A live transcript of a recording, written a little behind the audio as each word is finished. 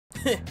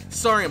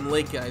Sorry I'm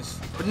late, guys.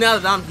 But now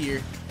that I'm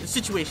here, the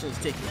situation is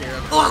taken care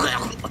of.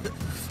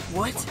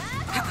 What?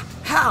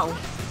 How?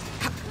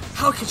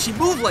 How can she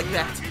move like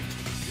that?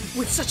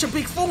 With such a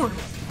big form?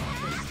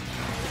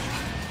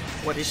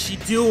 What is she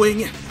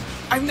doing?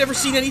 I've never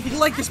seen anything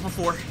like this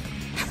before.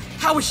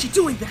 How is she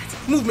doing that?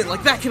 Movement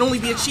like that can only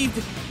be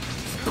achieved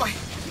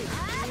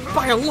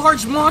by a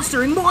large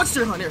monster in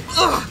Monster Hunter.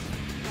 Ugh!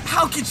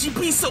 How can she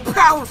be so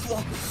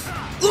powerful?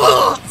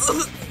 Ugh!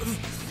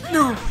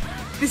 No,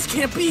 this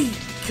can't be.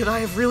 Could I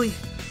have really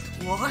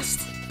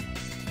lost?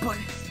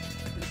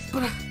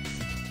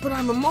 But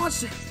I'm a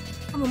monster.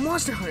 I'm a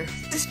Monster Hunter.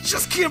 This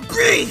just can't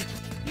be.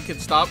 You can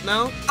stop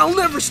now? I'll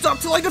never stop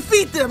till I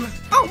defeat them.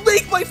 I'll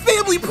make my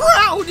family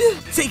proud.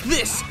 Take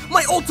this,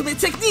 my ultimate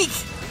technique.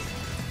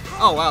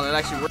 Oh wow, that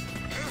actually worked.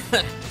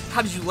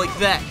 How did you like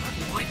that?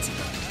 What?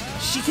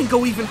 She can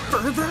go even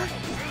further?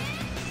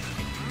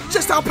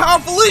 Just how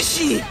powerful is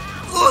she?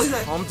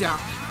 Calm down.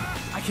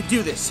 I can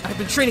do this. I've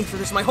been training for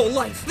this my whole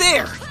life.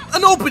 There!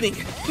 An opening!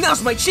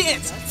 Now's my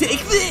chance! Take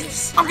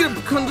this! I'm gonna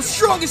become the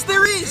strongest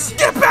there is!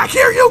 Get back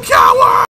here, you coward!